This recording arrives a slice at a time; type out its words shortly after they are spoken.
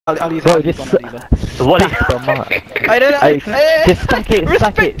I'll use Bro, it. just What? I don't know. just stack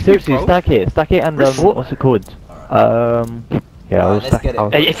it, seriously, stack it, and what's it called? Yeah, I'll stack it.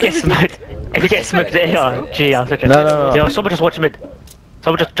 Hey, if you get smoked at AR, gee, I'll take it. No. Yo, someone just watch mid.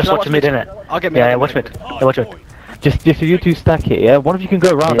 Someone just watch mid, innit? I'll get mid. Yeah, watch mid. Yeah, watch mid. Just you two stack it, yeah? One of you can go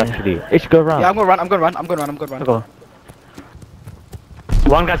around, Yeah. actually. It should go around. Yeah, I'm gonna run. Go on.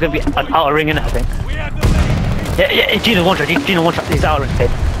 One guy's gonna be out of ring, innit, I think. Yeah, Gino one shot, he's out of ring, dead.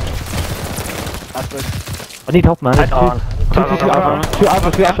 That's good. I need help, man. There's Go on. two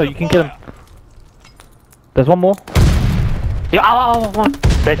alpha, you can kill him. There's one more. Yeah, ow.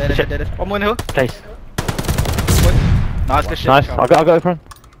 Dead. One more in the hill. Place. Nice, good shit. Nice, I'll go in front.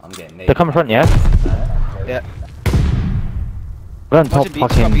 I'm getting They're coming front, yeah? Yeah. Go on top,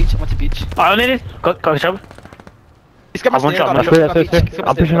 Watch the beach. I need it. Go, job. He's got my One stairs, shot, got man. my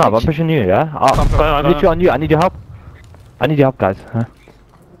beach. I'm pushing you, yeah? Go. Literally on you, I need your help. I need your help, guys. Huh?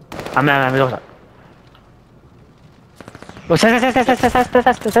 I'm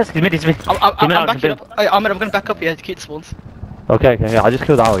He's mid. I'm backing up. I'm gonna back up, yeah, to keep the spawns. Okay, yeah, I just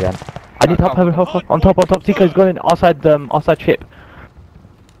killed Al again. I need help. On top. Tico's going outside ship.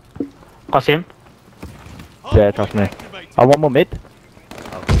 I see him. Yeah, trust me. I want more mid.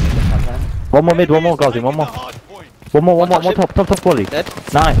 One more, Gazi, one more. One more, top volley. Dead.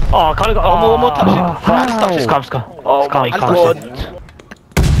 Nice. Oh, can't go. One more touch it. Just come. Oh my god.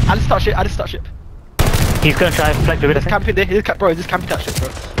 I just start ship. He's gonna try and flank the There's mid. camping there. Bro, this camping touch ship, bro.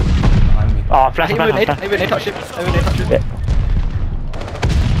 Oh, flash. Maybe nade touch ship. Yeah.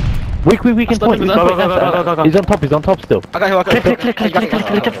 We can point. Go. He's on top still. I got him. Click.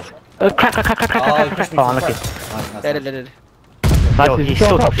 Crack. Oh, unlucky. Dead. Nice, Yo, he's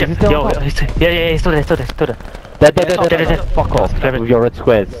still top ship. Yo, he's still there. Dead. Fuck off with your red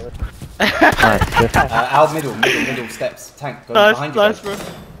squares. Nice. Al middle steps. Tank, go behind you. Nice, bro.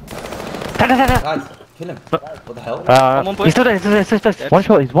 Guys, kill him. What the hell? He's still there. One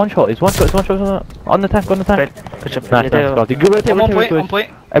shot. He's one shot. On the tank. Nice, Gazi. Good rotate. On point.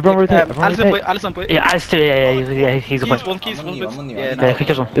 Everyone rotate. Alice on point. Yeah, he's still. Yeah, he's a Keys, point. one keys, I'm one on bits. you. Yeah, Yeah, he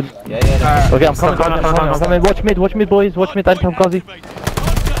kills one. Yeah. Okay, I'm coming. Watch mid, boys. Watch mid. And help Gazi.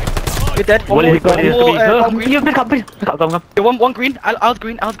 You're dead. One One green. Al's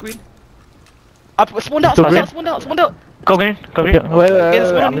green. Spawned out. Go green. Wait.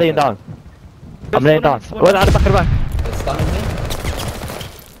 I'm laying down. Wait, out the back. They're stunning me.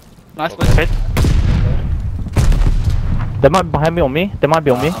 Nice, Hit. They might be behind me on me. I'm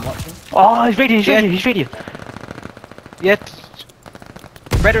watching. Oh, he's ready. Yeah.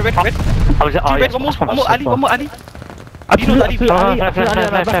 Red. I was Two red, one more Ali. Absolute Ali.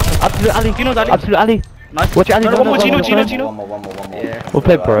 Absolute Ali. Nice. Watch Ali. One more Gino. One more. Yeah. We'll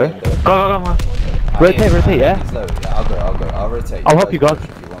play, bro. Go. Rotate, yeah? He's low. Yeah, I'll go. I'll rotate. I'll help you guys.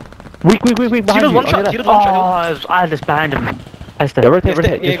 If you want. Weak. Behind Gino's you. one shot. Oh, I just behind him. I Yeah, rotate.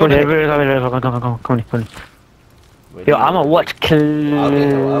 Yeah, Just go rotate. Come on. Yo, I'ma watch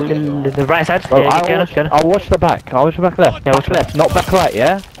the right side. Oh, Yeah, I'll watch the back. I'll watch the back left. Yeah, watch left. Not back right,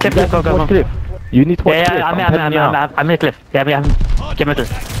 yeah? Cliff, You guys go. watch Cliff. You need to watch Cliff. Yeah, I'm in the cliff. Yeah, get me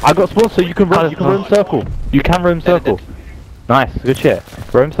cliff. I got spawns, so you can roam circle. You can roam circle. Nice, good shit.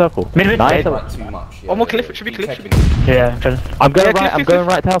 Roam circle. Mid. Nice. Right too much. One more cliff. Should be cliff. Yeah, I'm trying. I'm going Yeah, right. I'm Cliff. going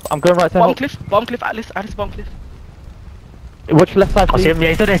right to help. Bottom cliff. Alice, bottom cliff. Watch left side, I see please. him. Yeah,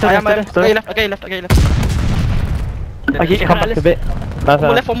 he's still I there. get left. Okay, Come back a bit. One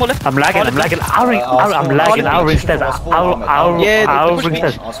more left. I'm lagging. I'm lagging. I'll ring stairs. I'll ring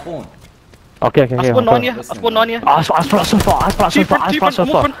stairs. I'll spawn. Okay. I spawned on you. I'll spawn so far.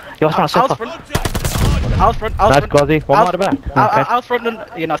 Yo, I'll spawn so far. Out front. Nice, Gazi. One more at the back. Out front.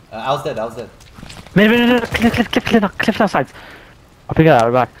 You know. Al's dead. Mid. Cliff that side. I think out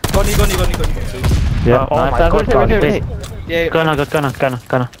the back. Go. Yeah. Oh Nice. my God, Rotate. Yeah. Gonna.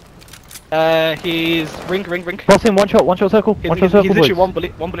 He's ring. Boss him. One shot circle. He's One shot circle, literally boys.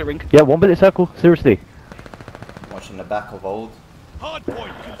 one bullet ring. Yeah, 1 bullet circle. Seriously. Watching the back of old.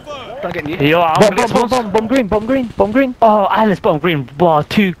 Don't get you. Yo, I'm gonna get spawns. Bomb green. Oh, Alice bomb green. Wow,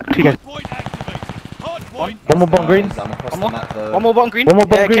 two guys. One more bomb green. I'm across the map though. One more bomb green. One more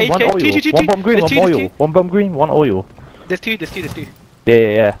bomb green. One oil. Two. One bomb green. There's One two, oil. One bomb green. One oil. There's two.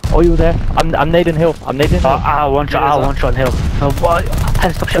 Yeah. Oil there. I'm nading hill. One shot hill. Oh boy,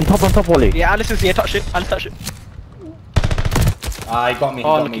 Alice stop shit. On top, Wally. Yeah, Alice is touch it. He got me,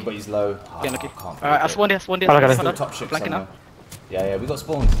 lucky. but he's low. Yeah, lucky. Can't. Alright, I spawned here. I got it. Still top ship Flanking somewhere. up. Yeah, we got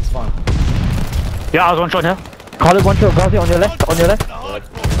spawns. It's fine. Yeah, I was one shot hill. Khalid, one shot. Gazi on your left. I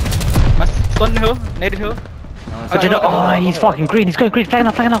stunned hill. Naded hill. Oh, he's fucking green. He's going green. Flagging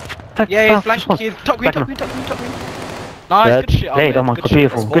up. Yeah, he's flank. He's top green. Nice, Dead. good shit. Played, oh my god,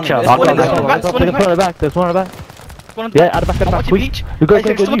 beautiful. Good job. There's one in There's the back, one at the back. There's one at the back. Yeah, at the back, at the I'm back. watching Quick. Beach. You go, Hey,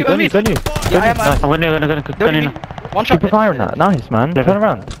 go, still go, looking go, at me. go. Yeah, I am, man. I'm gonna One shot. Keep firing that. Nice, man. Turn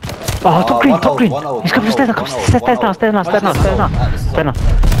around. Oh, top green, one top ult, green. one ult, He's coming one stairs now, ult, come one stairs ult, now, stairs now, stairs now, stairs now. This is Stairs now.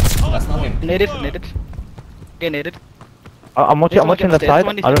 That's not him. Naded. Get naded. I'm watching There's one the against side.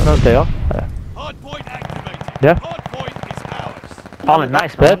 stairs, I don't know if they are. Hardpoint activated. Yeah. Hardpoint is ours. Oh, man,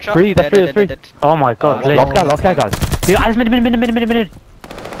 nice, man. Dead. Free. That's free. That's free. Oh my god, Oh, Blade. Lock out, guys. Yeah, I just mid.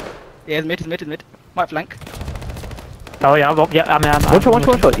 Yeah, he's mid. Might flank. Oh yeah, I'm One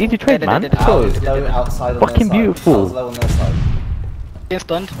shot. Easy trade, man. Let's go. Low outside on Fucking their side. beautiful. Sounds low on their side. Getting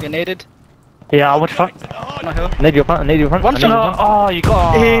stunned. Get naded. Yeah, I want to front. Not here. Nade your front. One shot. No, oh, you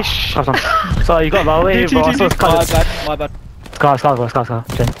got. Ish. Sorry, you got my way, bro. I saw Scar. My bad. Scar.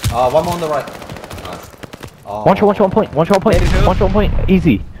 One more on the right. Nice. Oh. One shot, one point. One shot, one point.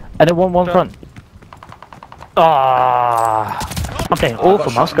 Easy. And then one front. Ah, I'm playing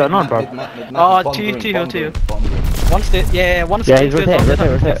awful, man. What's going on, bro? Oh, two hill. One stay. Yeah, one stay. Yeah, he's rotate.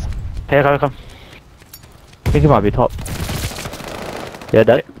 Here, come. I think he might be top. Yeah,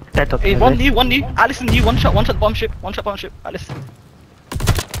 dead. Dead top. Hey, one knee. Allison, knee. One shot bomb ship. Allison.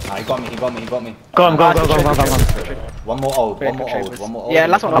 He got me. Go on. One more old. Yeah,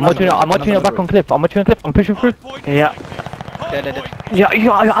 last one. I'm watching it back on clip. I'm pushing through. Yeah.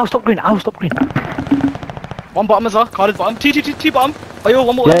 Yeah, I'll stop green. One bottom as well. Card is bottom. T bottom. Oh, yo,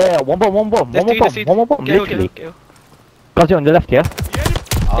 one more. Yeah, one bomb. One more bomb. Literally. Guys, you're on the left, yeah?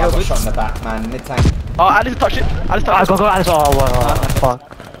 I got shot in the back, man. Mid-tank. Oh, Alice touched it. I go, Alice. Oh, wow. Fuck.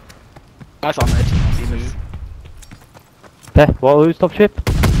 Nice on, mate. There, who's top ship?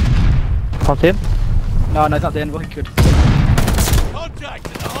 Can't see him. No, it's not the end. Well, he could. Contact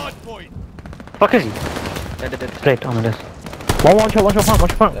at the hardpoint. Fuck is he? Dead. Straight on this. One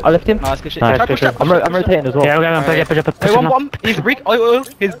shot front. I left him. Nice, good shit. Nice, Try good push that, shit. push I'm that. rotating as well. Yeah, we're going to Hey, one bomb. He's brick. Oh,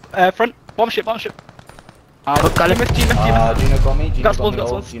 his front. Bomb ship. Gino got me. Got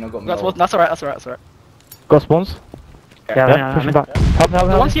spawns. Gino got me. Got spawns. That's alright. Got spawns. Yeah, Pushing back. Help.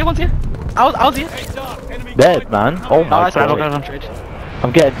 One's here. I was here. Heads up. Enemy Dead, man. Oh my Nice, god. trade.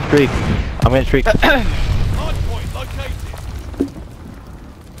 I'm getting streaked. hardpoint located.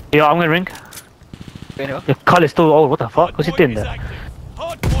 Yeah, I'm going to ring. Going here. Your Carl is still old. What the fuck? What's he doing there?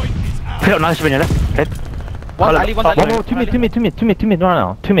 Hardpoint is ours. Put up nice ring, left. Dead. One's alley. One more. Two mid right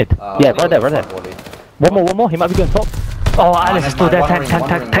now. Two mid. Yeah, right there. One more. He might be going top. Oh, Alice is still there.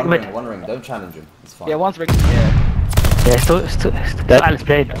 Tank mid. One ring. Don't challenge him. It's fine. Yeah, one's rigged. Yeah. Yeah, still Alice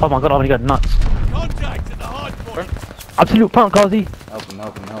played. Oh my god, I'm going nuts. Contact at the hardpoint. Absolute front, Kazi. Help him.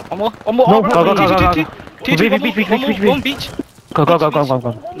 One more. No, Go. Beach. One beach. Go.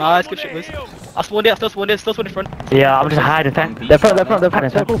 Nice, good shit, boys. I spawned it. Still spawned in front. Yeah, I'm just hiding tank. They're front.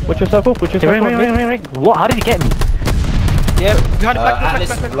 Circle. What's your circle? Ring. What? How did he get me? Yeah, behind the back.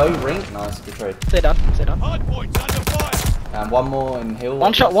 Alice, low ring. Nice, good trade. Stay down. Hardpoint's under fire. And one more in hill.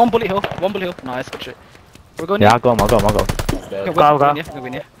 One shot, one bullet hill. Nice, good shit. We're going Yeah, I'll go. here. Go. We're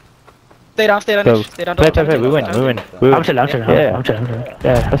going here. Stay down. Go. Stay down. Play. We win. I'm chilling. Yeah.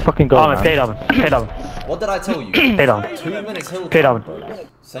 Yeah, let's fucking go, man. Play down. What did I tell you? Play down. 2 minutes hill. Play down.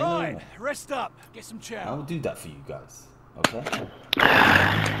 Same Right, ring. rest up. Get some chow. I'll do that for you guys. Okay?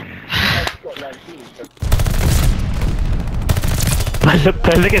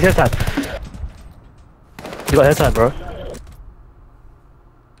 Look at his hand. You got his hand, bro.